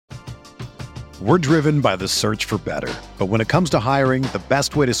We're driven by the search for better. But when it comes to hiring, the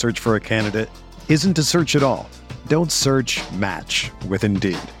best way to search for a candidate isn't to search at all. Don't search, match with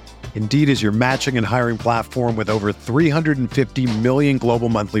Indeed. Indeed is your matching and hiring platform with over 350 million global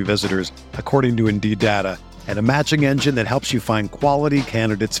monthly visitors, according to Indeed data, and a matching engine that helps you find quality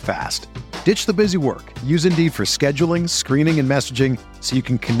candidates fast. Ditch the busy work. Use Indeed for scheduling, screening, and messaging so you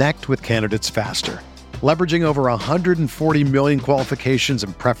can connect with candidates faster. Leveraging over 140 million qualifications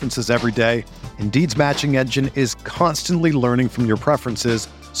and preferences every day, Indeed's matching engine is constantly learning from your preferences,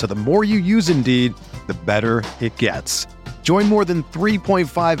 so the more you use Indeed, the better it gets. Join more than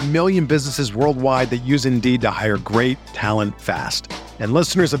 3.5 million businesses worldwide that use Indeed to hire great talent fast. And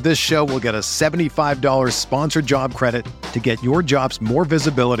listeners of this show will get a $75 sponsored job credit to get your jobs more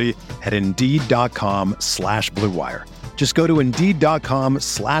visibility at Indeed.com/Blue Wire. Just go to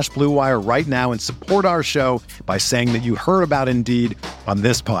Indeed.com/Blue Wire right now and support our show by saying that you heard about Indeed on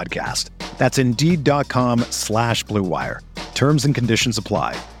this podcast. That's Indeed.com/Blue Wire. Terms and conditions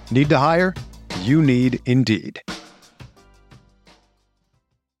apply. Need to hire? You need Indeed.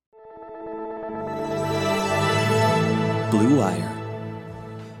 Blue Wire.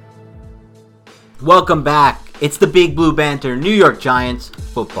 Welcome back. It's the Big Blue Banter New York Giants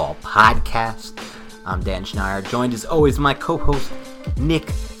football podcast. I'm Dan Schneider, joined as always by my co-host Nick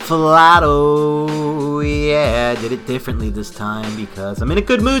Filato. Yeah, I did it differently this time because I'm in a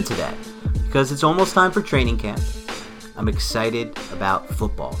good mood today. Because it's almost time for training camp. I'm excited about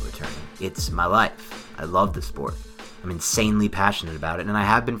football returning. It's my life. I love the sport. I'm insanely passionate about it, and I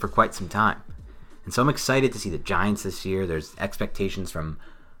have been for quite some time. And so I'm excited to see the Giants this year. There's expectations from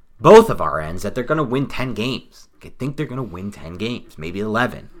both of our ends that they're going to win 10 games. I think they're going to win 10 games, maybe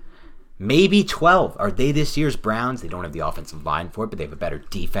 11, maybe 12. Are they this year's Browns? They don't have the offensive line for it, but they have a better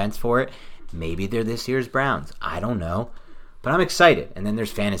defense for it. Maybe they're this year's Browns. I don't know. But I'm excited. And then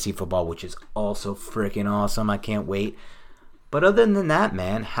there's fantasy football, which is also freaking awesome. I can't wait. But other than that,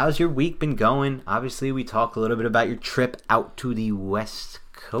 man, how's your week been going? Obviously, we talked a little bit about your trip out to the West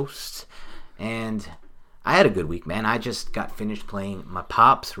Coast. And I had a good week, man. I just got finished playing my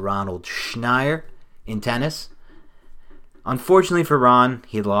pops, Ronald Schneider, in tennis. Unfortunately for Ron,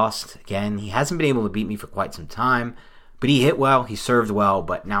 he lost again. He hasn't been able to beat me for quite some time. But he hit well, he served well,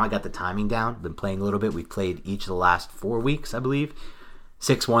 but now I got the timing down. Been playing a little bit. We've played each of the last 4 weeks, I believe.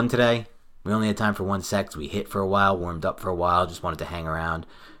 6-1 today. We only had time for 1 set, so we hit for a while, warmed up for a while, just wanted to hang around,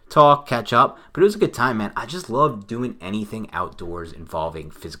 talk, catch up. But it was a good time, man. I just love doing anything outdoors involving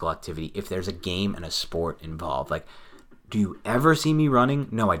physical activity. If there's a game and a sport involved. Like, do you ever see me running?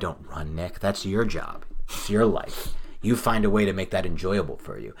 No, I don't run, Nick. That's your job. It's your life. You find a way to make that enjoyable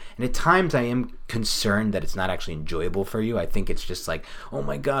for you. And at times I am concerned that it's not actually enjoyable for you. I think it's just like, oh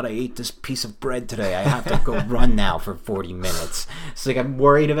my God, I ate this piece of bread today. I have to go run now for 40 minutes. It's like I'm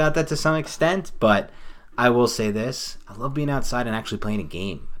worried about that to some extent, but I will say this. I love being outside and actually playing a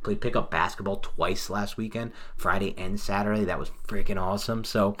game. I played pickup basketball twice last weekend, Friday and Saturday. That was freaking awesome.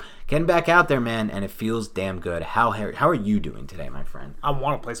 So getting back out there, man, and it feels damn good. How are you doing today, my friend? I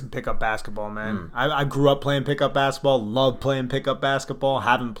want to play some pickup basketball, man. I grew up playing pickup basketball, love playing pickup basketball.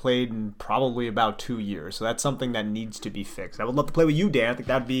 Haven't played in probably about 2 years. So that's something that needs to be fixed. I would love to play with you, Dan. I think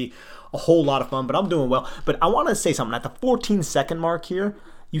that'd be a whole lot of fun, but I'm doing well. But I want to say something. At the 14-second mark here,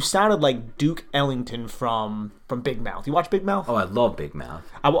 you sounded like Duke Ellington from Big Mouth. You watch Big Mouth? Oh, I love Big Mouth.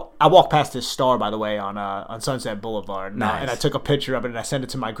 I walked past this star, by the way, on Sunset Boulevard. Nice. And I took a picture of it and I sent it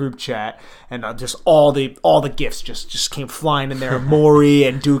to my group chat. And just all the gifts just came flying in there. Maury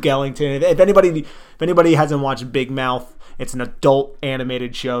and Duke Ellington. If anybody hasn't watched Big Mouth, it's an adult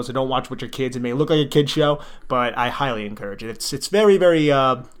animated show, so don't watch with your kids. It may look like a kid show, but I highly encourage it. It's very, very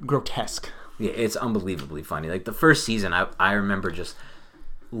grotesque. Yeah, it's unbelievably funny. Like the first season, I remember just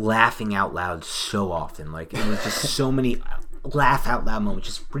laughing out loud so often. Like it was just so many laugh out loud moments,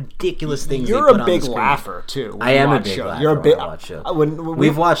 just ridiculous things. You're they put a big on the laugher too. I am a big laugher. You're a big. When I watch shows.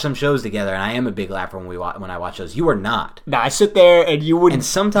 We've watched some shows together, and I am a big laugher when I watch shows. You are not. No, I sit there and you wouldn't. And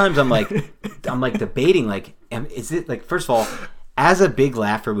sometimes I'm like debating. Like, is it like? First of all, as a big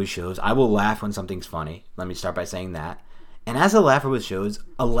laugher with shows, I will laugh when something's funny. Let me start by saying that. And as a laugher with shows,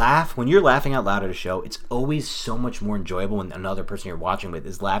 when you're laughing out loud at a show, it's always so much more enjoyable when another person you're watching with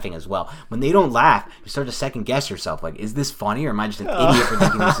is laughing as well. When they don't laugh, you start to second guess yourself. Like, is this funny, or am I just an idiot for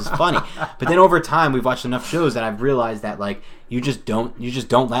thinking this is funny? But then over time, we've watched enough shows that I've realized that like you just don't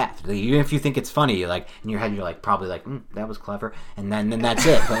laugh. Like, even if you think it's funny, you're like in your head, you're like probably like that was clever, and then that's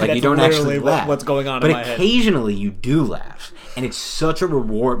it. But like you don't actually laugh. What's going on? But in my head. Occasionally you do laugh, and it's such a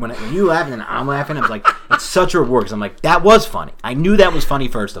reward when you laugh and then I'm laughing. I'm like, it's such a reward because I'm like, that was funny. I knew that was funny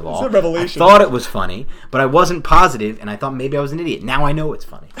first of all. It's a revelation. I thought it was funny, but I wasn't positive, and I thought maybe I was an idiot. Now I know it's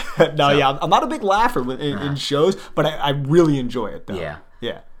funny. Yeah, I'm not a big laugher in shows, but I really enjoy it though.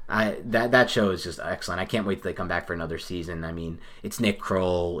 Yeah. That show is just excellent. I can't wait till they come back for another season. I mean, it's Nick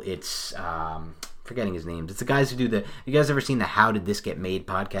Kroll. It's forgetting his names. It's the guys who do the. You guys ever seen the How Did This Get Made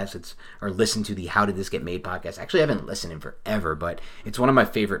podcast? Or listened to the How Did This Get Made podcast? Actually, I haven't listened in forever, but it's one of my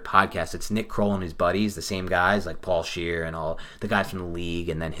favorite podcasts. It's Nick Kroll and his buddies, the same guys like Paul Scheer and all the guys from the League,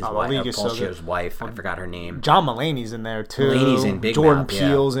 and then his wife, Paul Scheer's wife. I forgot her name. John Mulaney's in there too. Mulaney's in Big Jordan Mouth,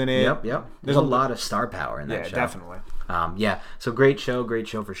 Peele's in it. Yep. There's a lot of star power in that show. Yeah, definitely. So great show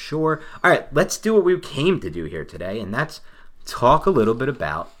for sure. All right, let's do what we came to do here today, and that's talk a little bit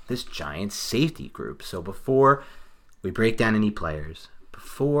about this Giants safety group. So before we break down any players,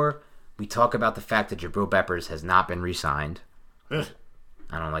 before we talk about the fact that Jabril Peppers has not been re-signed, I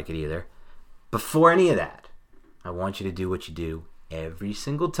don't like it either. Before any of that, I want you to do what you do every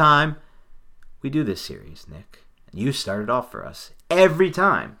single time we do this series, Nick. You started off for us every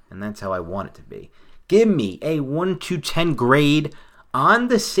time, and that's how I want it to be. Give me a 1 to 10 grade on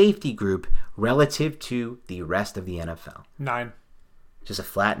the safety group relative to the rest of the NFL. 9. Just a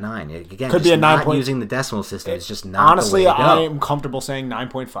flat 9. Again, could be a 9. Using the decimal system. It's just not. Honestly, the way to go. I am comfortable saying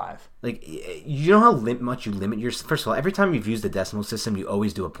 9.5. Like, you know how much you limit your. First of all, every time you've used the decimal system, you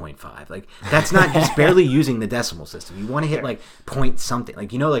always do a 0.5. Like, that's not. He's barely using the decimal system. You want to hit like point something.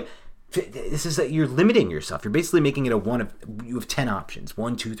 Like, this is that you're limiting yourself. You're basically making it you have 10 options.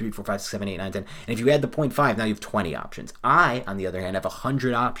 1, 2, 3, 4, 5, 6, 7, 8, 9, 10. And if you add the 0.5, now you have 20 options. I, on the other hand, have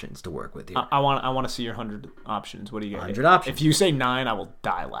 100 options to work with here. I want to see your 100 options. What do you got? 100 options. If you say 9, I will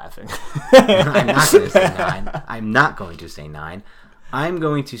die laughing. I'm not going to say 9. I'm not going to say 9. I'm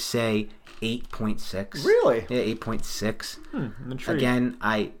going to say 8.6. Really? Yeah, 8.6. I'm intrigued. Again,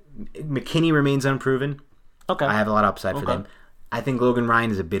 McKinney remains unproven. Okay. I have a lot of upside for them. I think Logan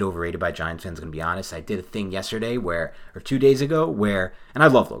Ryan is a bit overrated by Giants fans, going to be honest. I did a thing yesterday or 2 days ago and I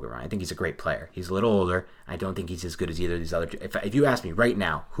love Logan Ryan. I think he's a great player. He's a little older. I don't think he's as good as either of these other two. If you ask me right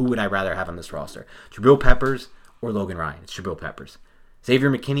now, who would I rather have on this roster? Jabril Peppers or Logan Ryan? It's Jabril Peppers. Xavier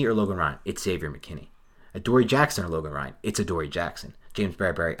McKinney or Logan Ryan? It's Xavier McKinney. Adoree Jackson or Logan Ryan? It's Adoree Jackson. James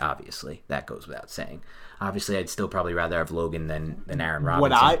Bradbury, obviously. That goes without saying. Obviously, I'd still probably rather have Logan than Aaron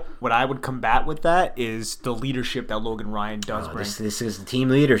Robinson. What I would combat with that is the leadership that Logan Ryan does bring. This is the team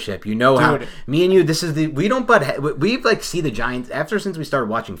leadership. You know how me and you. This is we don't see the Giants since we started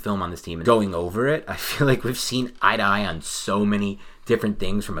watching film on this team and going over it. I feel like we've seen eye to eye on so many different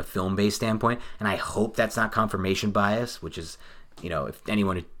things from a film-based standpoint, and I hope that's not confirmation bias, which is, if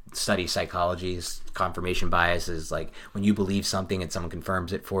anyone who studies psychology's confirmation bias is like when you believe something and someone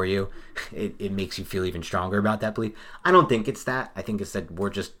confirms it for you, it makes you feel even stronger about that belief. I don't think it's that. I think it's that we're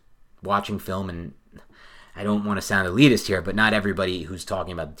just watching film, and I don't want to sound elitist here, but not everybody who's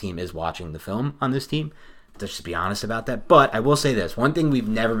talking about the team is watching the film on this team. Let's just be honest about that. But I will say this. One thing we've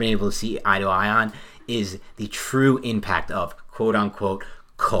never been able to see eye to eye on is the true impact of quote-unquote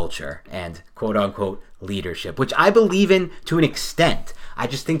culture and quote-unquote leadership, which I believe in to an extent. I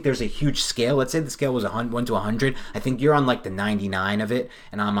just think there's a huge scale. Let's say the scale was 1 to 100. I think you're on like the 99 of it,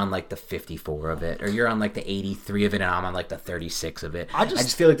 and I'm on like the 54 of it. Or you're on like the 83 of it, and I'm on like the 36 of it. I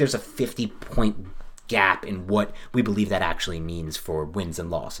just feel like there's a 50-point gap in what we believe that actually means for wins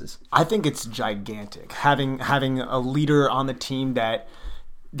and losses. I think it's gigantic. Having a leader on the team that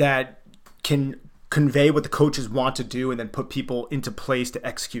can convey what the coaches want to do and then put people into place to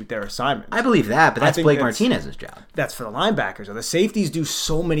execute their assignments. I believe that, but that's Blake Martinez's job. That's for the linebackers. The safeties do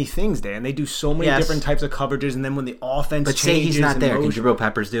so many things, Dan. They do so many different types of coverages, and then when the offense changes... But say he's not there. Can Jabril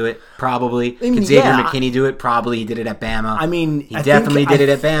Peppers do it? Probably. Can Xavier McKinney do it? Probably. He did it at Bama. He definitely did it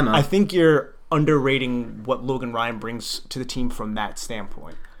at Bama. I think you're underrating what Logan Ryan brings to the team from that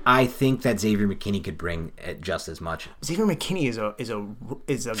standpoint. I think that Xavier McKinney could bring just as much. Xavier McKinney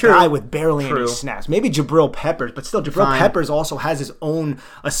is a guy with barely any snaps. Maybe Jabril Peppers, but still, Jabril Peppers also has his own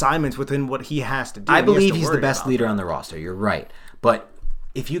assignments within what he has to do. I believe he's the best leader on the roster. You're right. But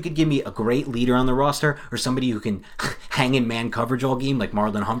if you could give me a great leader on the roster or somebody who can hang in man coverage all game like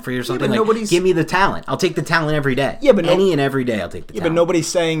Marlon Humphrey or something, give me the talent. I'll take the talent every day. Yeah, but and every day I'll take the talent. But nobody's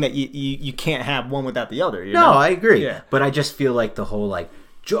saying that you can't have one without the other. No, I agree. Yeah. But I just feel like the whole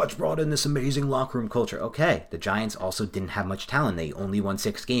Judge brought in this amazing locker room culture. Okay, the Giants also didn't have much talent. They only won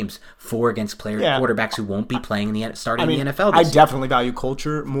 6 games, 4 against quarterbacks who won't be playing in the NFL this I year. Definitely value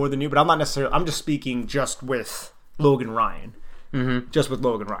culture more than you, but I'm not necessarily. I'm just speaking just with Logan Ryan. just with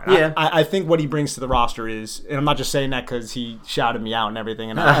Logan Ryan. Yeah. I think what he brings to the roster is, and I'm not just saying that because he shouted me out and everything,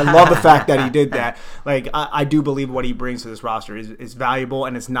 and I love the fact that he did that. Like, I do believe what he brings to this roster is valuable,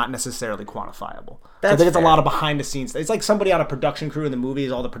 and it's not necessarily quantifiable. So I think it's a lot of behind the scenes. It's like somebody on a production crew in the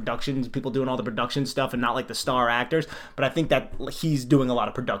movies, all the productions, people doing all the production stuff, and not like the star actors. But I think that he's doing a lot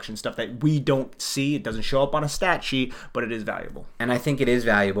of production stuff that we don't see. It doesn't show up on a stat sheet, but it is valuable. And I think it is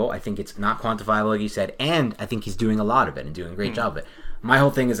valuable. I think it's not quantifiable, like you said, and I think he's doing a lot of it and doing a great job of it. My whole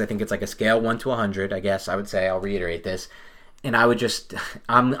thing is I think it's like a scale 1 to 100, I guess I would say. I'll reiterate this. And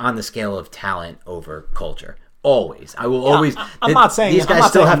I'm on the scale of talent over culture. Always. I will always. I'm not saying these guys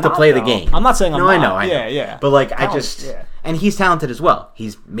still have to play the game. I'm not saying I'm not. I know. Yeah. But like, Talent, and he's talented as well.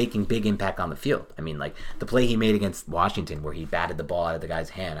 He's making big impact on the field. I mean, like the play he made against Washington where he batted the ball out of the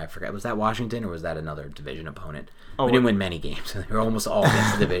guy's hand. I forget, was that Washington or was that another division opponent? We didn't win many games. They were almost all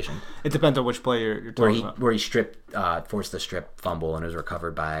against the division. It depends on which play you're talking about. Where he forced the strip fumble and it was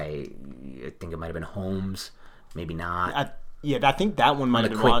recovered by, I think it might have been Holmes, maybe not. I think that one might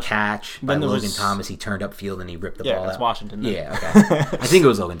have been quick Washington. catch by Logan Thomas. He turned upfield and he ripped the ball out. Yeah, that's Washington. Then. Yeah, okay. I think it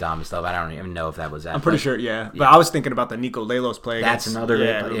was Logan Thomas, though. But I don't even know if that was that. I'm pretty sure, But I was thinking about the Nico Lalos play. That's another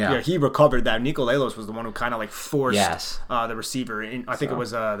great play. Yeah, he recovered that. Nico Lalos was the one who kind of like forced the receiver. I think it was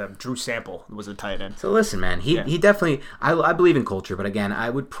the Drew Sample was the tight end. So listen, man, he definitely. I believe in culture, but again,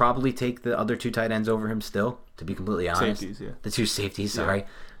 I would probably take the other two tight ends over him still. To be completely honest, the two safeties. Sorry, I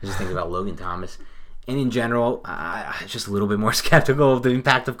was just thinking about Logan Thomas. And in general, I'm just a little bit more skeptical of the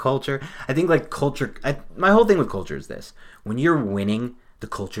impact of culture. I think like culture, my whole thing with culture is this. When you're winning, the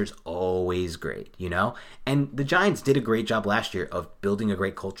culture's always great, you know? And the Giants did a great job last year of building a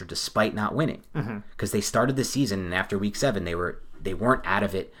great culture despite not winning. Because they started the season and after week 7, they weren't out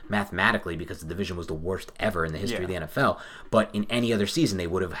of it mathematically because the division was the worst ever in the history of the NFL. But in any other season, they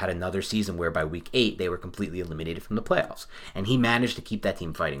would have had another season where by week 8, they were completely eliminated from the playoffs. And he managed to keep that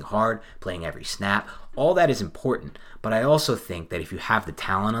team fighting hard, playing every snap. All that is important. But I also think that if you have the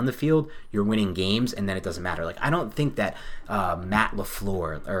talent on the field, you're winning games, and then it doesn't matter. Like, I don't think that Matt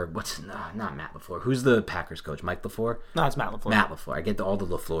LaFleur, or not Matt LaFleur. Who's the Packers coach? Mike LaFleur? No, it's Matt LaFleur. Matt LaFleur. I get all the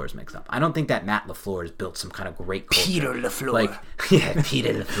LaFleurs mixed up. I don't think that Matt LaFleur has built some kind of great culture. Peter LaFleur. Like,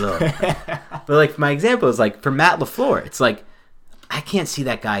 Peter LaFleur. But, like, my example is, like, for Matt LaFleur, it's like, I can't see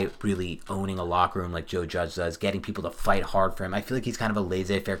that guy really owning a locker room like Joe Judge does, getting people to fight hard for him. I feel like he's kind of a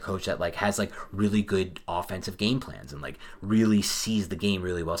laissez-faire coach that like has like really good offensive game plans and like really sees the game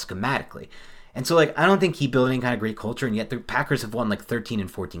really well schematically. And so, like, I don't think he built any kind of great culture, and yet the Packers have won, like, 13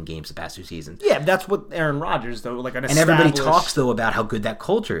 and 14 games the past 2 seasons. Yeah, that's what Aaron Rodgers, though, like, and everybody talks, though, about how good that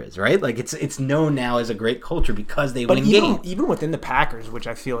culture is, right? Like, it's known now as a great culture because they win games. Even within the Packers, which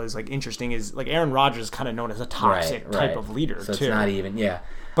I feel is, like, interesting, is, like, Aaron Rodgers is kind of known as a toxic type of leader, so too. It's not even,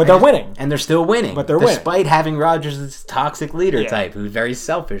 But they're winning. And they're still winning. But they're winning. Despite having Rodgers as toxic leader type, who's very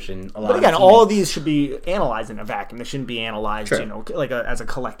selfish and a lot But again, all of these should be analyzed in a vacuum. They shouldn't be analyzed, like as a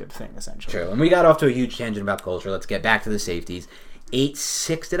collective thing, essentially. True. And we got off to a huge tangent about culture. Let's get back to the safeties.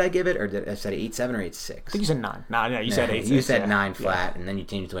 8.6 did I give it? Or did I said 8.7 or 8.6? I think you said 9. No, you said 8.6. You said 9 flat, and then you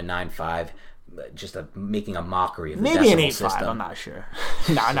changed it to a 9.5. Just making a mockery of the maybe decimal an 8.5. system. I'm not sure.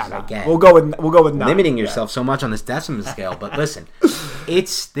 No. Again, We'll go with 9. Limiting yourself so much on this decimal scale, but listen,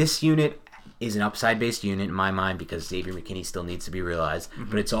 this unit is an upside-based unit in my mind because Xavier McKinney still needs to be realized,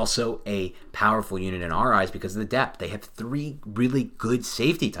 but it's also a powerful unit in our eyes because of the depth. They have 3 really good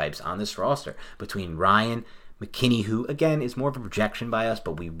safety types on this roster between Ryan, McKinney, who again is more of a projection by us,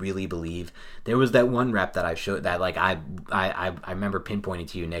 but we really believe. There was that one rep that I showed that like I remember pinpointing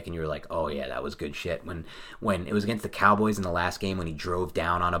to you, Nick, and you were like, "Oh yeah, that was good shit." When it was against the Cowboys in the last game, when he drove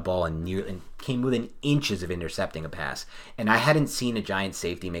down on a ball and came within inches of intercepting a pass, and I hadn't seen a Giant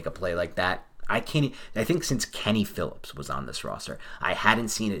safety make a play like that. I think since Kenny Phillips was on this roster, I hadn't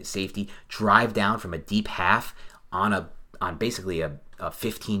seen a safety drive down from a deep half on basically a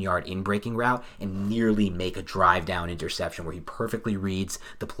 15-yard in-breaking route and nearly make a drive-down interception where he perfectly reads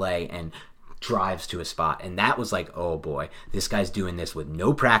the play and drives to a spot. And that was like, oh boy, this guy's doing this with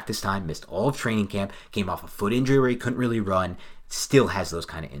no practice time, missed all of training camp, came off a foot injury where he couldn't really run, still has those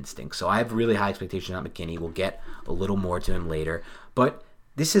kind of instincts. So I have really high expectations on McKinney. We'll get a little more to him later. But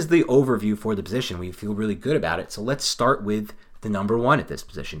this is the overview for the position. We feel really good about it. So let's start with the number 1 at this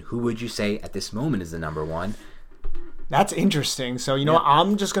position. Who would you say at this moment is the number 1? That's interesting. So,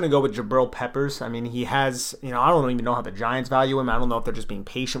 I'm just going to go with Jabril Peppers. I mean, he has, I don't even know how the Giants value him. I don't know if they're just being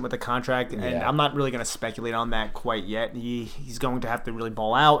patient with the contract. And I'm not really going to speculate on that quite yet. He's going to have to really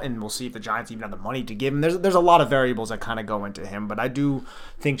ball out, and we'll see if the Giants even have the money to give him. There's a lot of variables that kind of go into him. But I do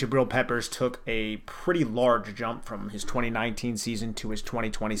think Jabril Peppers took a pretty large jump from his 2019 season to his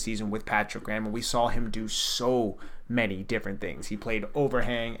 2020 season with Patrick Graham. And we saw him do so many different things. He played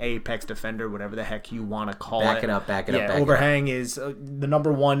overhang, apex defender, whatever the heck you want to call it. Back it up. Overhang is the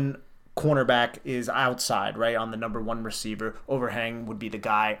number one cornerback is outside, right, on the number one receiver. Overhang would be the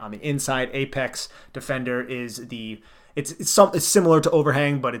guy on the inside. Apex defender is it's similar to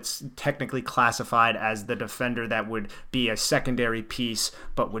overhang, but it's technically classified as the defender that would be a secondary piece,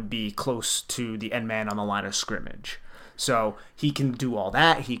 but would be close to the end man on the line of scrimmage. So he can do all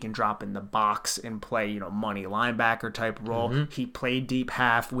that. He can drop in the box and play, money linebacker type role. Mm-hmm. He played deep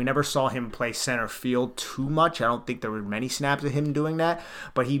half. We never saw him play center field too much. I don't think there were many snaps of him doing that.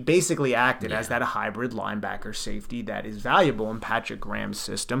 But he basically acted as that hybrid linebacker safety that is valuable in Patrick Graham's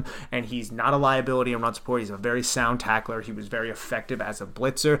system. And he's not a liability in run support. He's a very sound tackler. He was very effective as a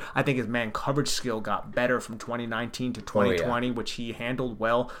blitzer. I think his man coverage skill got better from 2019 to 2020, which he handled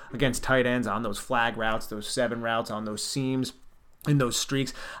well against tight ends on those flag routes, those 7 routes, on those seams, in those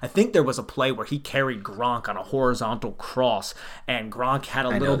streaks. I think there was a play where he carried Gronk on a horizontal cross, and Gronk had a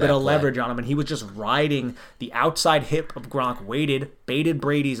little bit of leverage on him, and he was just riding the outside hip of Gronk, baited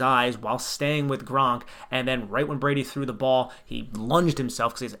Brady's eyes while staying with Gronk, and then right when Brady threw the ball, he lunged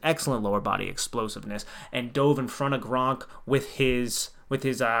himself, because he has excellent lower body explosiveness, and dove in front of Gronk with his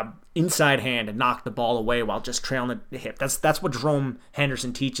inside hand and knocked the ball away while just trailing the hip. That's what Jerome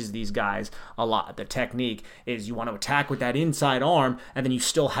Henderson teaches these guys a lot. The technique is you want to attack with that inside arm, and then you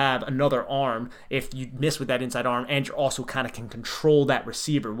still have another arm if you miss with that inside arm, and you also kind of can control that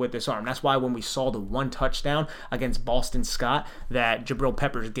receiver with this arm. That's why when we saw the one touchdown against Boston Scott that Jabril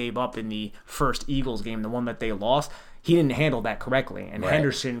Peppers gave up in the first Eagles game, the one that they lost, he didn't handle that correctly, and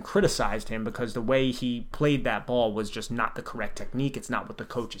Henderson criticized him because the way he played that ball was just not the correct technique. It's not what the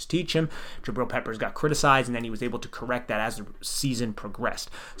coaches teach him. Jabril Peppers got criticized, and then he was able to correct that as the season progressed.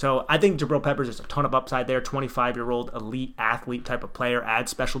 So I think Jabril Peppers is a ton of upside there, 25-year-old elite athlete type of player,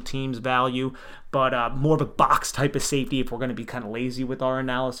 adds special teams value, but more of a box type of safety if we're going to be kind of lazy with our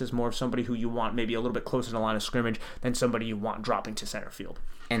analysis, more of somebody who you want maybe a little bit closer to the line of scrimmage than somebody you want dropping to center field.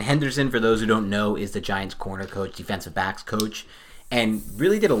 And Henderson, for those who don't know, is the Giants' corner coach, defensive backs coach, and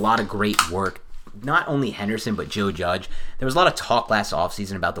really did a lot of great work. Not only Henderson, but Joe Judge. There was a lot of talk last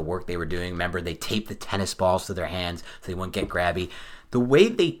offseason about the work they were doing. Remember, they taped the tennis balls to their hands so they wouldn't get grabby. The way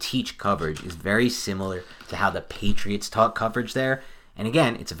they teach coverage is very similar to how the Patriots taught coverage there. And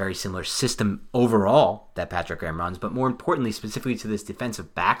again, it's a very similar system overall that Patrick Graham runs, but more importantly, specifically to this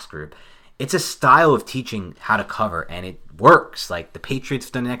defensive backs group, it's a style of teaching how to cover, and it works. Like, the Patriots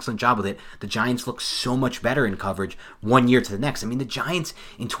have done an excellent job with it. The Giants look so much better in coverage one year to the next. I mean, the Giants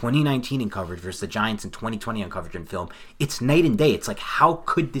in 2019 in coverage versus the Giants in 2020 on coverage and film, it's night and day. It's like, how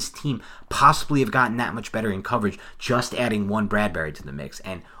could this team possibly have gotten that much better in coverage just adding one Bradbury to the mix?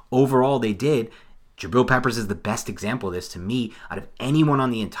 And overall, they did. Jabril Peppers is the best example of this to me out of anyone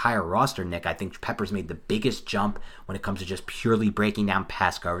on the entire roster, Nick. I think Peppers made the biggest jump when it comes to just purely breaking down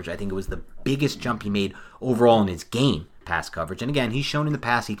pass coverage. I think it was the biggest jump he made overall in his game, pass coverage. And again, he's shown in the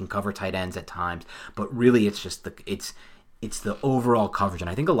past he can cover tight ends at times, but really it's just it's the overall coverage. And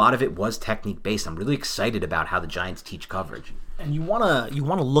I think a lot of it was technique based. I'm really excited about how the Giants teach coverage. And you wanna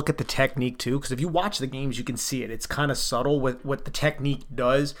look at the technique too, because if you watch the games, you can see it. It's kind of subtle with what the technique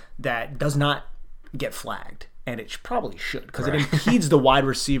does that does not get flagged, and it probably should, because it impedes the wide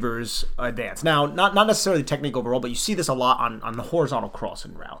receiver's advance. Now, not necessarily the technique overall, but you see this a lot on the horizontal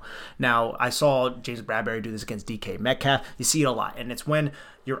crossing route. Now, I saw James Bradbury do this against DK Metcalf. You see it a lot, and it's when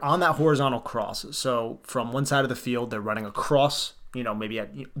you're on that horizontal cross. So from one side of the field, they're running across, maybe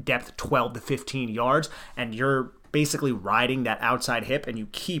at depth 12 to 15 yards, and you're basically riding that outside hip, and you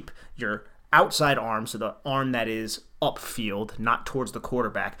keep your outside arm, so the arm that is upfield, not towards the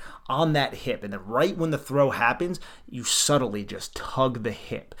quarterback, on that hip. And then right when the throw happens, you subtly just tug the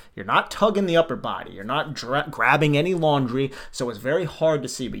hip. You're not tugging the upper body. You're not grabbing any laundry, so it's very hard to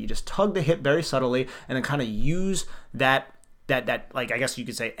see, but you just tug the hip very subtly and then kind of use that like, I guess you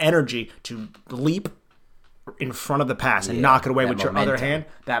could say, energy to leap in front of the pass and knock it away with your other hand,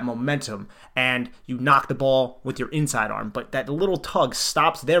 that momentum, and you knock the ball with your inside arm. But that little tug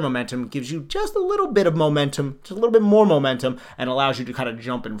stops their momentum, gives you just a little bit of momentum, just a little bit more momentum, and allows you to kind of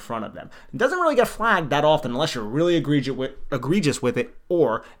jump in front of them. It doesn't really get flagged that often unless you're really egregious with it,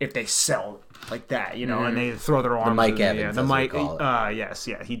 or if they sell like that, and they throw their arms. The Mike Evans, the Mike, yes,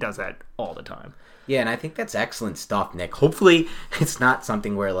 he does that all the time. Yeah, and I think that's excellent stuff, Nick. Hopefully, it's not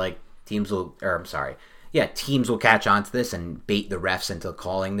something where teams will catch on to this and bait the refs into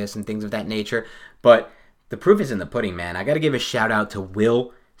calling this and things of that nature. But the proof is in the pudding, man. I got to give a shout out to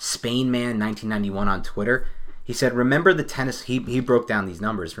Will Spainman1991 on Twitter. He said, remember the tennis, he broke down these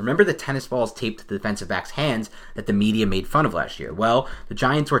numbers. Remember the tennis balls taped to the defensive back's hands that the media made fun of last year? Well, the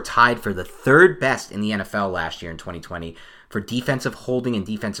Giants were tied for the third best in the NFL last year in 2020 for defensive holding and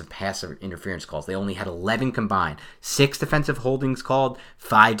defensive pass interference calls. They only had 11 combined. 6 defensive holdings called,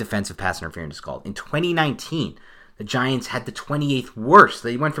 5 defensive pass interference called. In 2019, the Giants had the 28th worst.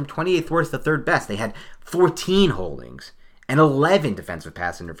 They went from 28th worst to third best. They had 14 holdings and 11 defensive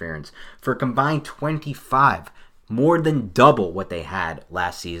pass interference for a combined 25, more than double what they had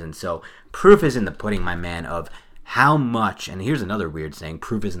last season. So proof is in the pudding, my man, of how much, and here's another weird saying,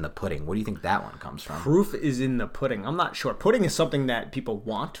 proof is in the pudding. What do you think that one comes from? Proof is in the pudding. I'm not sure. Pudding is something that people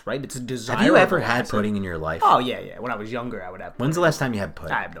want, right? It's a desire. Have you ever had pudding in your life? Oh, yeah. When I was younger, I would have pudding. When's the last time you had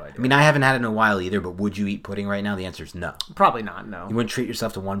pudding? I have no idea. I mean, I haven't had it in a while either, but would you eat pudding right now? The answer is no. Probably not, no. You wouldn't treat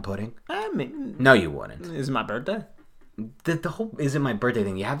yourself to one pudding? I mean, no, you wouldn't. Is it my birthday? The whole isn't my birthday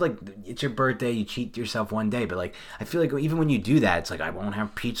thing. You have it's your birthday, you cheat yourself one day, but I feel like even when you do that, it's like I won't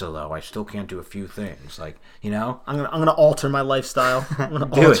have pizza though. I still can't do a few things. I'm gonna alter my lifestyle. I'm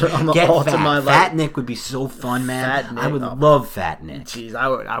gonna alter fat. My life. Fat Nick would be so fun, man. Fat Nick, I would love Fat Nick. Jeez,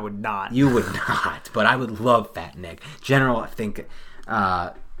 I would not. You would not, but I would love Fat Nick. General, I think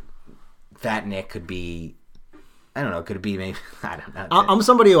Fat Nick could be. I don't know. Could it be maybe? I don't know. I'm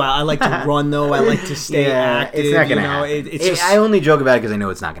somebody who I like to run though. I like to stay active. It's not going to happen. I only joke about it because I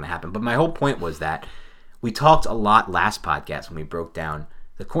know it's not going to happen. But my whole point was that we talked a lot last podcast when we broke down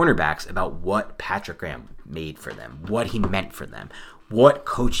the cornerbacks about what Patrick Graham made for them, what he meant for them, what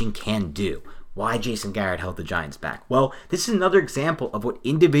coaching can do, why Jason Garrett held the Giants back. Well, this is another example of what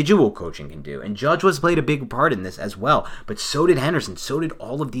individual coaching can do, and Judge was played a big part in this as well, but so did Henderson, so did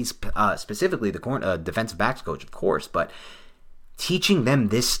all of these, specifically the defensive backs coach, of course, but teaching them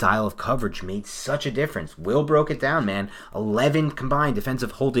this style of coverage made such a difference. Will broke it down, man. 11 combined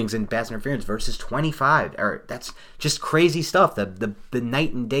defensive holdings and pass interference versus 25. That's just crazy stuff. The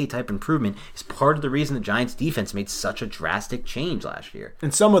night and day type improvement is part of the reason the Giants defense made such a drastic change last year.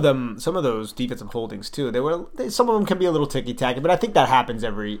 And some of those defensive holdings too, some of them can be a little ticky-tacky, but I think that happens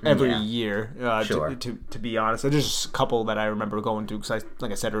every year, sure. to be honest. There's just a couple that I remember going to, because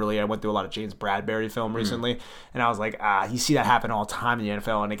like I said earlier, I went through a lot of James Bradbury film recently, and I was like, you see that happen all the time in the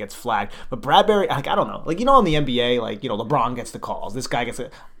NFL and it gets flagged. But Bradbury, I don't know. In the NBA, LeBron gets the calls. This guy gets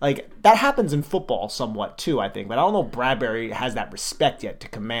it. That happens in football somewhat too, I think. But I don't know if Bradbury has that respect yet to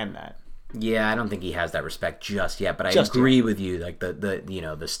command that. Yeah, I don't think he has that respect just yet, but I agree with you.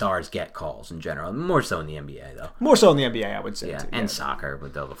 The stars get calls in general. More so in the NBA though. More so in the NBA, I would say. Yeah, too, and soccer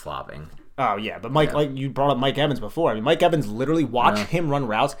with the flopping. Oh, yeah, but Mike, like you brought up Mike Evans before. I mean, Mike Evans, literally watch him run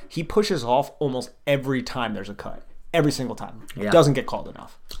routes. He pushes off almost every time there's a cut. Every single time. Yeah. Doesn't get called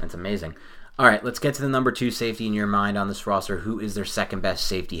enough. That's amazing. All right, let's get to the number 2 safety in your mind on this roster. Who is their second best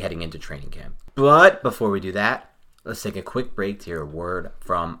safety heading into training camp? But before we do that, let's take a quick break to hear a word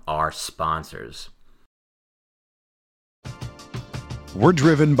from our sponsors. We're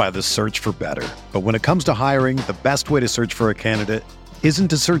driven by the search for better. But when it comes to hiring, the best way to search for a candidate isn't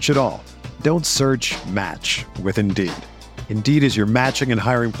to search at all. Don't search, match with Indeed. Indeed is your matching and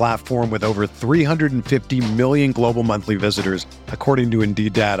hiring platform with over 350 million global monthly visitors, according to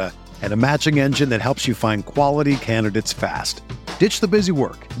Indeed data, and a matching engine that helps you find quality candidates fast. Ditch the busy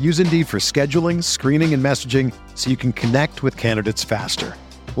work. Use Indeed for scheduling, screening, and messaging so you can connect with candidates faster.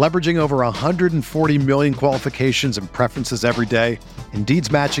 Leveraging over 140 million qualifications and preferences every day,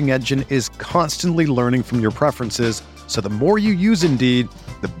 Indeed's matching engine is constantly learning from your preferences, so the more you use Indeed,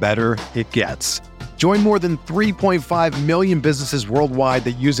 the better it gets. Join more than 3.5 million businesses worldwide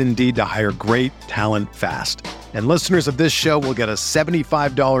that use Indeed to hire great talent fast. And listeners of this show will get a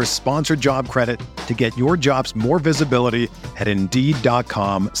 $75 sponsored job credit to get your jobs more visibility at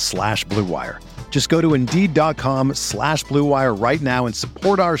Indeed.com/Blue Wire. Just go to Indeed.com/Blue Wire right now and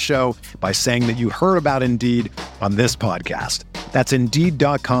support our show by saying that you heard about Indeed on this podcast. That's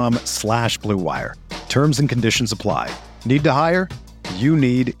Indeed.com/Blue Wire. Terms and conditions apply. Need to hire? You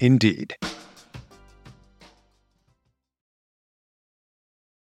need Indeed.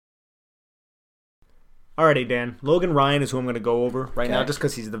 Alrighty, Dan. Logan Ryan is who I'm going to go over now, just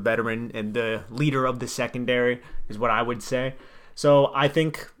because he's the veteran and the leader of the secondary is what I would say. So I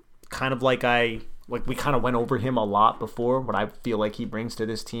think kind of like we kind of went over him a lot before, what I feel like he brings to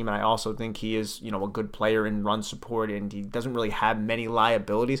this team. And I also think he is, a good player in run support, and he doesn't really have many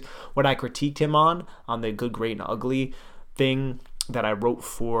liabilities. What I critiqued him on the good, great, and ugly thing that I wrote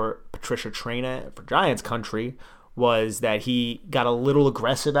for Patricia Traina for Giants Country was that he got a little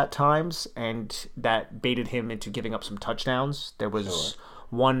aggressive at times, and that baited him into giving up some touchdowns. There was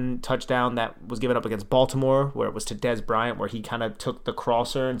one touchdown that was given up against Baltimore where it was to Dez Bryant, where he kind of took the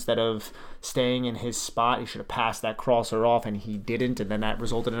crosser instead of staying in his spot. He should have passed that crosser off, and he didn't, and then that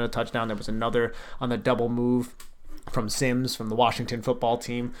resulted in a touchdown. There was another on the double move from Sims from the Washington football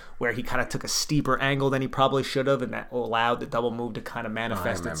team where he kind of took a steeper angle than he probably should have, and that allowed the double move to kind of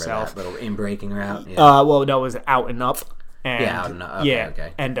manifest itself. That little in-breaking route. Yeah. Well, no, it was out and up. And, yeah, out and up.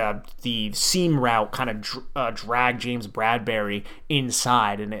 Okay. And the seam route kind of dragged James Bradbury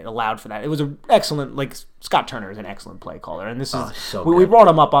inside, and it allowed for that. It was an excellent, like, Scott Turner is an excellent play caller, and this is we brought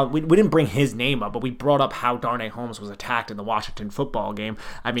him up on. We didn't bring his name up, but we brought up how Darnay Holmes was attacked in the Washington football game.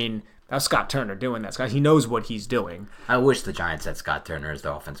 I mean, that's Scott Turner doing that. He knows what he's doing. I wish the Giants had Scott Turner as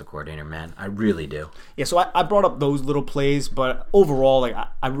their offensive coordinator, man. I really do. Yeah, so I brought up those little plays, but overall, like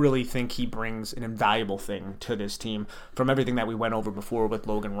I really think he brings an invaluable thing to this team from everything that we went over before with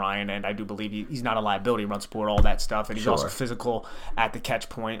Logan Ryan, and I do believe he's not a liability, run support, all that stuff, and he's also physical at the catch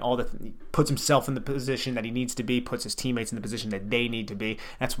point. He puts himself in the position that he needs to be, puts his teammates in the position that they need to be.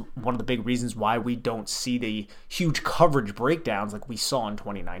 That's one of the big reasons why we don't see the huge coverage breakdowns like we saw in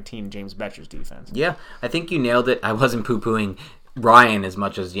 2019. James Betcher's defense. Yeah, I think you nailed it. I wasn't poo-pooing Ryan as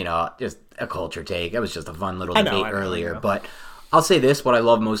much as, just a culture take. It was just a fun little debate earlier. But I'll say this, what I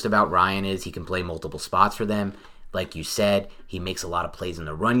love most about Ryan is he can play multiple spots for them. Like you said, he makes a lot of plays in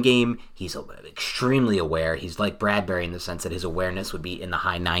the run game. He's extremely aware. He's like Bradbury in the sense that his awareness would be in the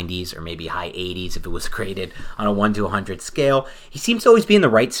high 90s or maybe high 80s if it was graded on a 1 to 100 scale. He seems to always be in the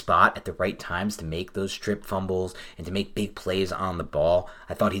right spot at the right times to make those strip fumbles and to make big plays on the ball.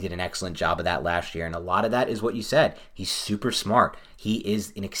 I thought he did an excellent job of that last year, and a lot of that is what you said. He's super smart. He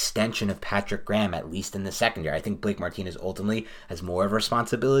is an extension of Patrick Graham, at least in the secondary. I think Blake Martinez ultimately has more of a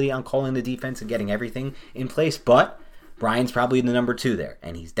responsibility on calling the defense and getting everything in place, but Brian's probably the number 2 there,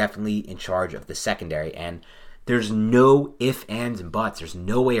 and he's definitely in charge of the secondary, and there's no ifs, ands, and buts. There's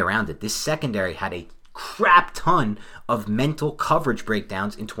no way around it. This secondary had a crap ton of mental coverage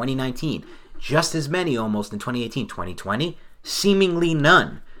breakdowns in 2019, just as many almost in 2018. 2020, seemingly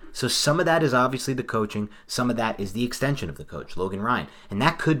none. So some of that is obviously the coaching. Some of that is the extension of the coach, Logan Ryan. And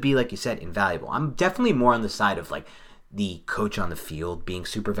that could be, like you said, invaluable. I'm definitely more on the side of like the coach on the field being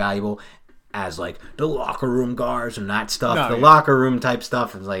super valuable as like the locker room guards and that stuff. Locker room type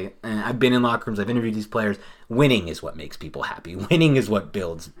stuff is like, I've been in locker rooms. I've interviewed these players. Winning is what makes people happy. Winning is what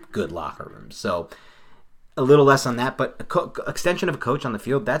builds good locker rooms. So a little less on that, but extension of a coach on the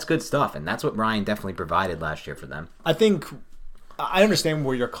field, that's good stuff. And that's what Ryan definitely provided last year for them. I think I understand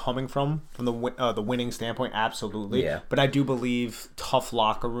where you're coming from the winning standpoint, absolutely. Yeah. But I do believe tough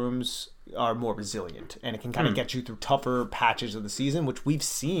locker rooms are more resilient, and it can kind of get you through tougher patches of the season, which we've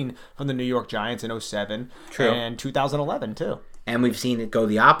seen from the New York Giants in 2007 and 2011 too. And we've seen it go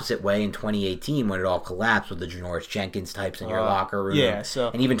the opposite way in 2018 when it all collapsed with the Janoris Jenkins types in your locker room. Yeah,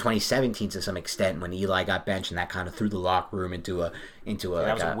 and even 2017 to some extent when Eli got benched, and that kind of threw the locker room into a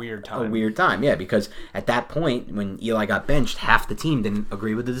weird time. A weird time, yeah, because at that point when Eli got benched, half the team didn't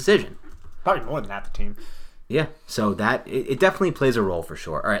agree with the decision. Probably more than half the team. Yeah, so that it definitely plays a role for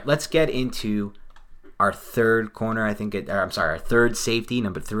sure. All right, let's get into our third corner. Our third safety,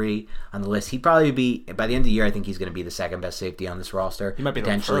 number 3 on the list. He'd probably be, by the end of the year, I think he's going to be the second best safety on this roster. He might be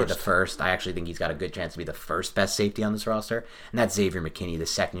potentially the first. I actually think he's got a good chance to be the first best safety on this roster. And that's Xavier McKinney, the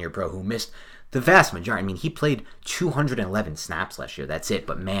second-year pro who missed the vast majority. I mean, he played 211 snaps last year. That's it.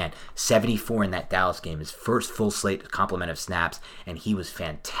 But man, 74 in that Dallas game, his first full slate complement of snaps, and he was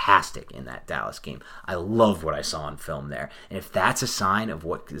fantastic in that Dallas game. I love what I saw on film there. And if that's a sign of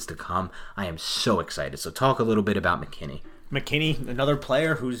what is to come, I am so excited. So talk a little bit about McKinney. McKinney, another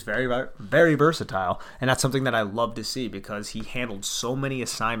player who's very, very versatile, and that's something that I love to see because he handled so many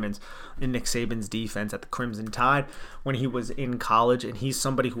assignments in Nick Saban's defense at the Crimson Tide when he was in college, and he's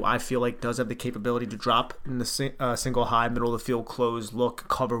somebody who I feel like does have the capability to drop in the single high, middle of the field, close, look,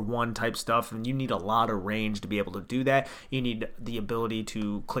 cover one type stuff, and you need a lot of range to be able to do that. You need the ability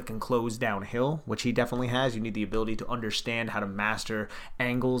to click and close downhill, which he definitely has. You need the ability to understand how to master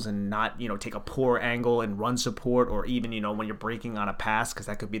angles and not, take a poor angle and run support, or even, when you're breaking on a pass, because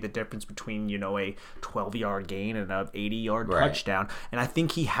that could be the difference between, a 12-yard gain and an 80-yard touchdown. And I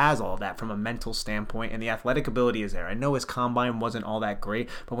think he has all of that from a mental standpoint, and the athletic ability is there. I know his combine wasn't all that great,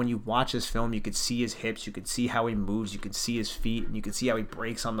 but when you watch his film, you could see his hips, you could see how he moves, you could see his feet, and you could see how he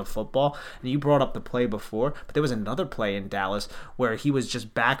breaks on the football. And you brought up the play before, but there was another play in Dallas where he was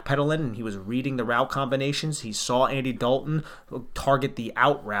just backpedaling and he was reading the route combinations. He saw Andy Dalton target the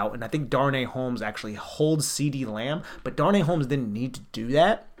out route, and I think Darnay Holmes actually holds CeeDee Lamb, but Darnay Holmes didn't need to do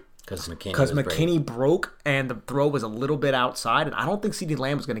that. Because McKinney broke and the throw was a little bit outside, and I don't think CeeDee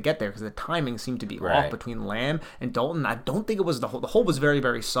Lamb was going to get there because the timing seemed to be off between Lamb and Dalton. I don't think it was the hole. The hole was very,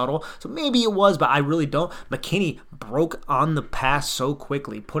 very subtle, so maybe it was, but I really don't. McKinney broke on the pass so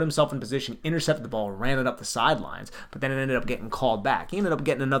quickly, put himself in position, intercepted the ball, ran it up the sidelines, but then it ended up getting called back. He ended up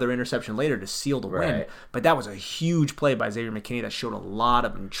getting another interception later to seal the win, but that was a huge play by Xavier McKinney that showed a lot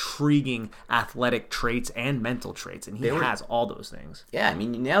of intriguing athletic traits and mental traits, and he has all those things. Yeah, I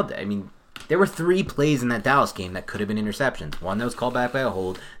mean, you nailed it. I mean, there were 3 plays in that Dallas game that could have been interceptions. One that was called back by a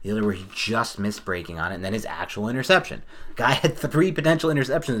hold, the other where he just missed breaking on it, and then his actual interception. Guy had 3 potential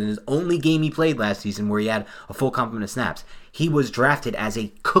interceptions in his only game he played last season where he had a full complement of snaps. He was drafted as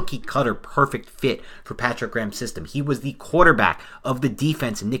a cookie-cutter perfect fit for Patrick Graham's system. He was the quarterback of the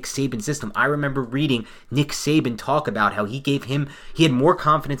defense in Nick Saban's system. I remember reading Nick Saban talk about how he had more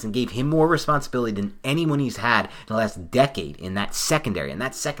confidence and gave him more responsibility than anyone he's had in the last decade in that secondary. And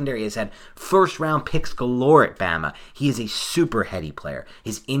that secondary has had first-round picks galore at Bama. He is a super heady player.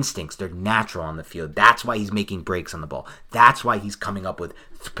 His instincts, they're natural on the field. That's why he's making breaks on the ball. That's why he's coming up with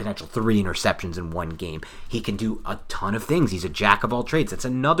potential 3 interceptions in one game. He can do a ton of things. He's a jack of all trades. That's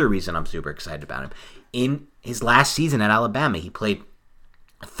another reason I'm super excited about him. In his last season at Alabama, he played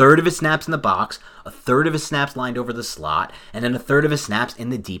a third of his snaps in the box, a third of his snaps lined over the slot, and then a third of his snaps in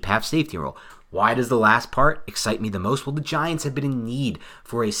the deep half safety role. Why does the last part excite me the most? Well, the Giants have been in need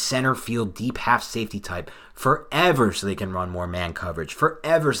for a center field deep half safety type forever so they can run more man coverage,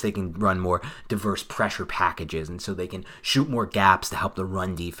 forever so they can run more diverse pressure packages, and so they can shoot more gaps to help the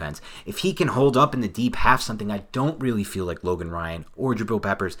run defense. If he can hold up in the deep half, something I don't really feel like Logan Ryan or Jabril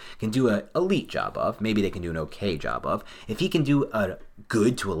Peppers can do an elite job of, maybe they can do an okay job of, if he can do a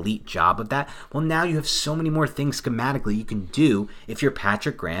good to elite job of that, well, now you have so many more things schematically you can do if you're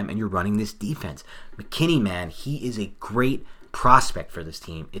Patrick Graham and you're running this defense. McKinney, man, he is a great prospect for this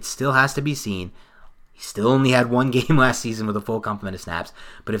team. It still has to be seen. He still only had 1 game last season with a full complement of snaps.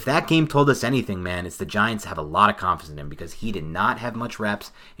 But if that game told us anything, man, it's the Giants have a lot of confidence in him because he did not have much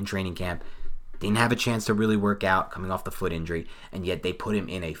reps in training camp. Didn't have a chance to really work out coming off the foot injury, and yet they put him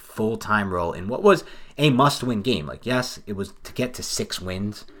in a full-time role in what was a must-win game. Like, yes, it was to get to 6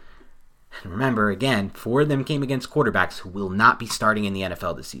 wins. And remember, again, 4 of them came against quarterbacks who will not be starting in the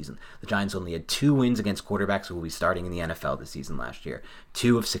NFL this season. The Giants only had 2 wins against quarterbacks who will be starting in the NFL this season last year.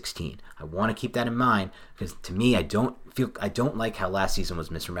 2 of 16. I want to keep that in mind because to me, I don't like how last season was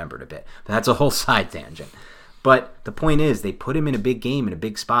misremembered a bit. But that's a whole side tangent. But the point is, they put him in a big game in a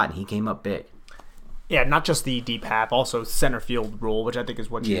big spot, and he came up big. Yeah, not just the deep half, also center field role, which I think is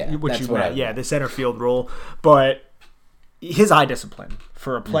what you meant. Yeah, the center field role. But his eye discipline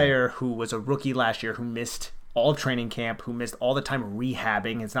for a player who was a rookie last year, who missed all of training camp, who missed all the time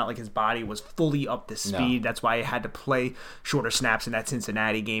rehabbing. It's not like his body was fully up to speed. No. That's why he had to play shorter snaps in that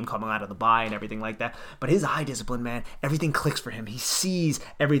Cincinnati game coming out of the bye and everything like that. But his eye discipline, man, everything clicks for him. He sees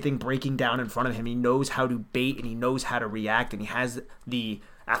everything breaking down in front of him. He knows how to bait and he knows how to react, and he has the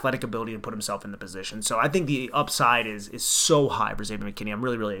athletic ability to put himself in the position. So I think the upside is so high for Xavier McKinney. I'm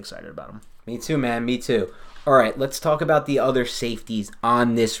really, really excited about him. Me too, man. Me too. All right, let's talk about the other safeties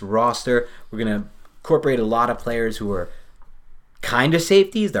on this roster. We're going to incorporate a lot of players who are kind of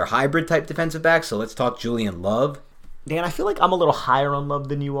safeties. They're hybrid type defensive backs. So let's talk Julian Love. Dan, I feel like I'm a little higher on Love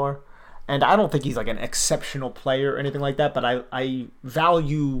than you are. And I don't think he's like an exceptional player or anything like that, but I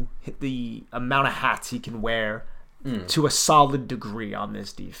value the amount of hats he can wear to a solid degree on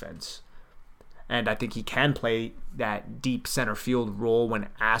this defense. And I think he can play that deep center field role when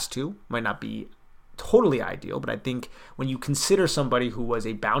asked to. Might not be totally ideal, but I think when you consider somebody who was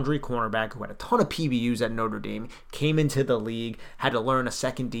a boundary cornerback who had a ton of PBUs at Notre Dame, came into the league, had to learn a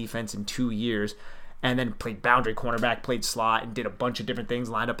second defense in 2 years, and then played boundary cornerback, played slot, and did a bunch of different things,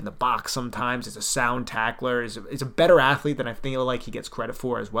 lined up in the box sometimes, is a sound tackler, is a better athlete than I feel like he gets credit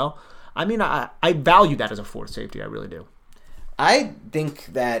for as well. I mean, I value that as a fourth safety. I really do. I don't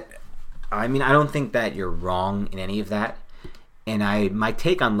think that you're wrong in any of that. And my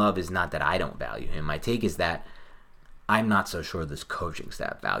take on Love is not that I don't value him. My take is that I'm not so sure this coaching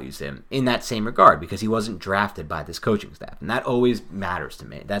staff values him in that same regard because he wasn't drafted by this coaching staff. And that always matters to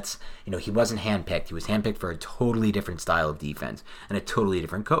me. That's, he wasn't handpicked. He was handpicked for a totally different style of defense and a totally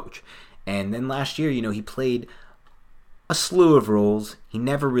different coach. And then last year, he played a slew of roles. He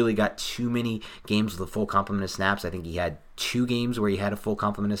never really got too many games with a full complement of snaps. I think he had 2 games where he had a full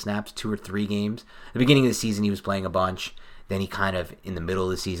complement of snaps, 2 or 3 games. At the beginning of the season, he was playing a bunch. Then he kind of, in the middle of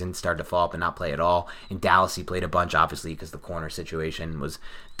the season, started to fall up and not play at all. In Dallas, he played a bunch, obviously, because the corner situation was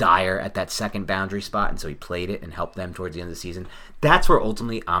dire at that second boundary spot, and so he played it and helped them towards the end of the season. That's where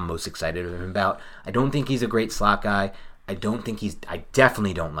ultimately I'm most excited of him about. I don't think he's a great slot guy. I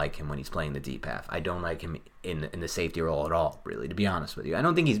definitely don't like him when he's playing the deep half. I don't like him in the safety role at all, really, to be honest with you. I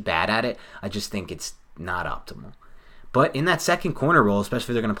don't think he's bad at it. I just think it's not optimal. But in that second corner role,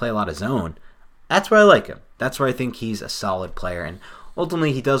 especially if they're going to play a lot of zone, that's where I like him. That's where I think he's a solid player. And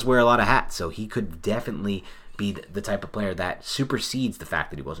ultimately, he does wear a lot of hats, so he could definitely be the type of player that supersedes the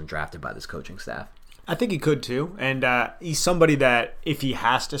fact that he wasn't drafted by this coaching staff. I think he could too, and he's somebody that if he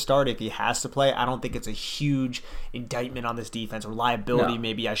has to start, if he has to play, I don't think it's a huge indictment on this defense, or liability,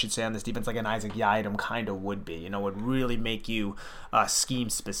 maybe I should say, on this defense, like an Isaac Yiadom kind of would be. Would really make you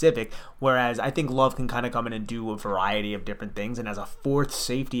scheme specific, whereas I think Love can kind of come in and do a variety of different things, and as a fourth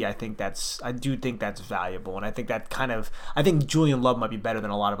safety, I do think that's valuable, and I think Julian Love might be better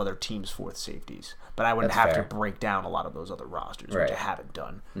than a lot of other teams' fourth safeties, but I wouldn't have to break down a lot of those other rosters, which I haven't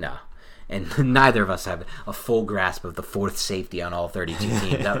done. No. And neither of us have a full grasp of the fourth safety on all 32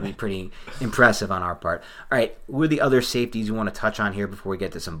 teams. That would be pretty impressive on our part. All right, what are the other safeties you want to touch on here before we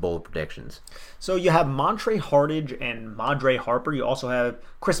get to some bold predictions? So you have Montre Hardage and Madre Harper. You also have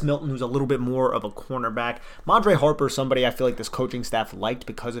Chris Milton, who's a little bit more of a cornerback. Madre Harper is somebody I feel like this coaching staff liked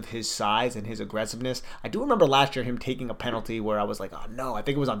because of his size and his aggressiveness. I do remember last year him taking a penalty where I was like, oh no, I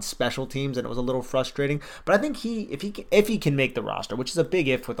think it was on special teams and it was a little frustrating. But I think if he can make the roster, which is a big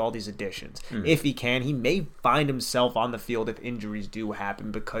if with all these additions, if he can, he may find himself on the field if injuries do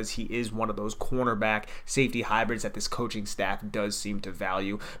happen, because he is one of those cornerback safety hybrids that this coaching staff does seem to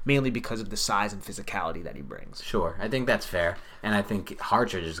value, mainly because of the size and physicality that he brings. Sure, I think that's fair. And I think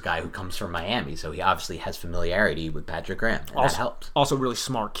Hartridge is a guy who comes from Miami, so he obviously has familiarity with Patrick Graham, and that helps. Also, really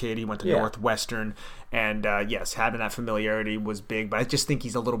smart kid. He went to Northwestern, and yes, having that familiarity was big, but I just think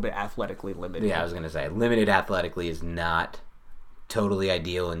he's a little bit athletically limited. Yeah, I was going to say, limited athletically is not totally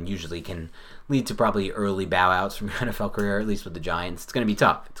ideal and usually can lead to probably early bow outs from your NFL career, at least with the Giants. It's going to be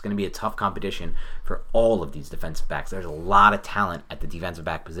tough. It's going to be a tough competition for all of these defensive backs. There's a lot of talent at the defensive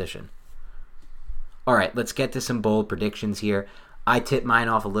back position. All right, let's get to some bold predictions here. I tipped mine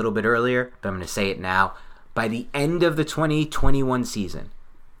off a little bit earlier, but I'm going to say it now. By the end of the 2021 season,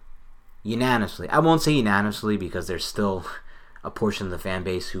 unanimously, I won't say unanimously because there's still a portion of the fan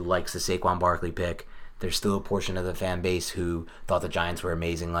base who likes the Saquon Barkley pick. There's still a portion of the fan base who thought the Giants were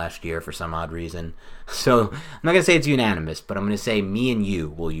amazing last year for some odd reason. So I'm not going to say it's unanimous, but I'm going to say me and you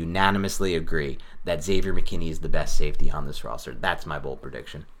will unanimously agree that Xavier McKinney is the best safety on this roster. That's my bold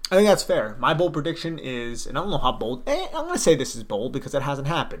prediction. I think that's fair. My bold prediction is, and I don't know how bold, I'm going to say this is bold because it hasn't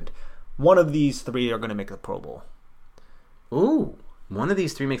happened. One of these three are going to make the Pro Bowl. Ooh. One of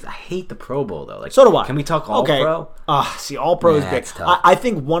these three makes... I hate the Pro Bowl, though. So do I. Can we talk All-Pro? See, All-Pro is big. I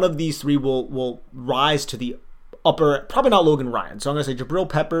think one of these three will rise to the upper... Probably not Logan Ryan. So I'm going to say Jabril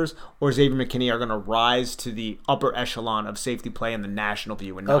Peppers or Xavier McKinney are going to rise to the upper echelon of safety play in the national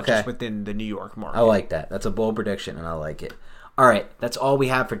view and not just within the New York market. I like that. That's a bold prediction, and I like it. All right, that's all we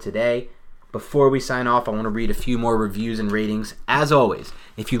have for today. Before we sign off, I want to read a few more reviews and ratings. As always,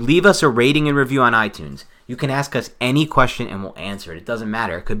 if you leave us a rating and review on iTunes, you can ask us any question and we'll answer it. It doesn't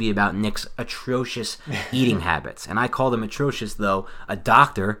matter. It could be about Nick's atrocious eating habits. And I call them atrocious, though a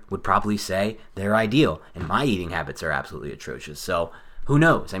doctor would probably say they're ideal. And my eating habits are absolutely atrocious. So who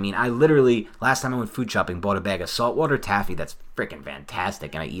knows? I mean, I literally, last time I went food shopping, bought a bag of saltwater taffy that's freaking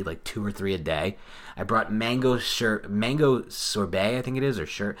fantastic. And I eat like 2 or 3 a day. I brought mango sorbet, I think it is,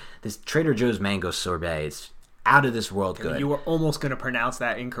 or this Trader Joe's mango sorbet is out of this world good. You were almost going to pronounce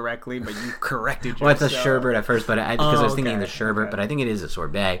that incorrectly, but you corrected yourself. Well, it's a sherbet at first, but because I was thinking the sherbet, but I think it is a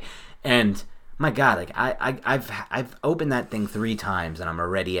sorbet. And my God, like I've opened that thing 3 times, and I'm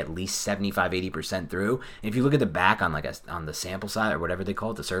already at least 75-80% through. And if you look at the back on on the sample size or whatever they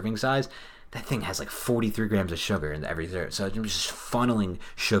call it, the serving size, that thing has like 43 grams of sugar in every serve. So I'm just funneling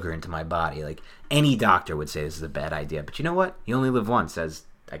sugar into my body. Like any doctor would say this is a bad idea, but you know what? You only live once, as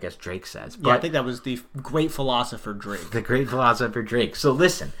I guess Drake says. But yeah, I think that was the great philosopher Drake. The great philosopher Drake. So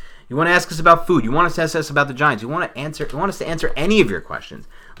listen, you want to ask us about food, you want to ask us about the Giants, you want us to answer any of your questions,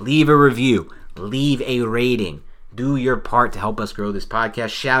 leave a review, leave a rating, do your part to help us grow this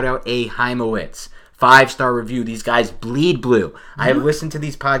podcast. Shout out A. Heimowitz. 5-star review. These guys bleed blue. Mm-hmm. I have listened to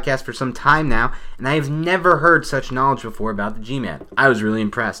these podcasts for some time now, and I have never heard such knowledge before about the G-Man. I was really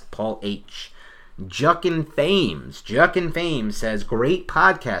impressed. Paul H. Juckin' Fames says, great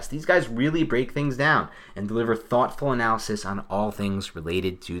podcast. These guys really break things down and deliver thoughtful analysis on all things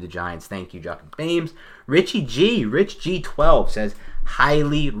related to the Giants. Thank you, Juckin' Fames. Rich G12 says,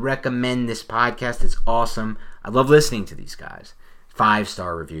 highly recommend this podcast. It's awesome. I love listening to these guys.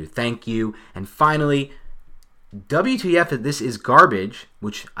 5-star review. Thank you. And finally, WTF, this is garbage,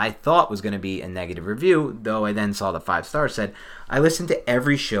 which I thought was going to be a negative review, though I then saw the 5 stars, said, I listen to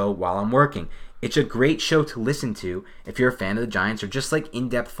every show while I'm working. It's a great show to listen to if you're a fan of the Giants or just like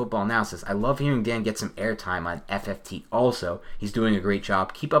in-depth football analysis. I love hearing Dan get some airtime on FFT also. He's doing a great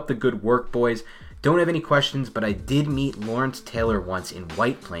job. Keep up the good work, boys. Don't have any questions, but I did meet Lawrence Taylor once in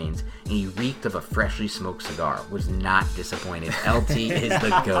White Plains, and he reeked of a freshly smoked cigar. Was not disappointed. LT is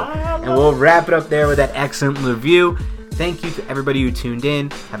the GOAT. And we'll wrap it up there with that excellent review. Thank you to everybody who tuned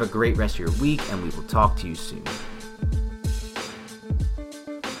in. Have a great rest of your week, and we will talk to you soon.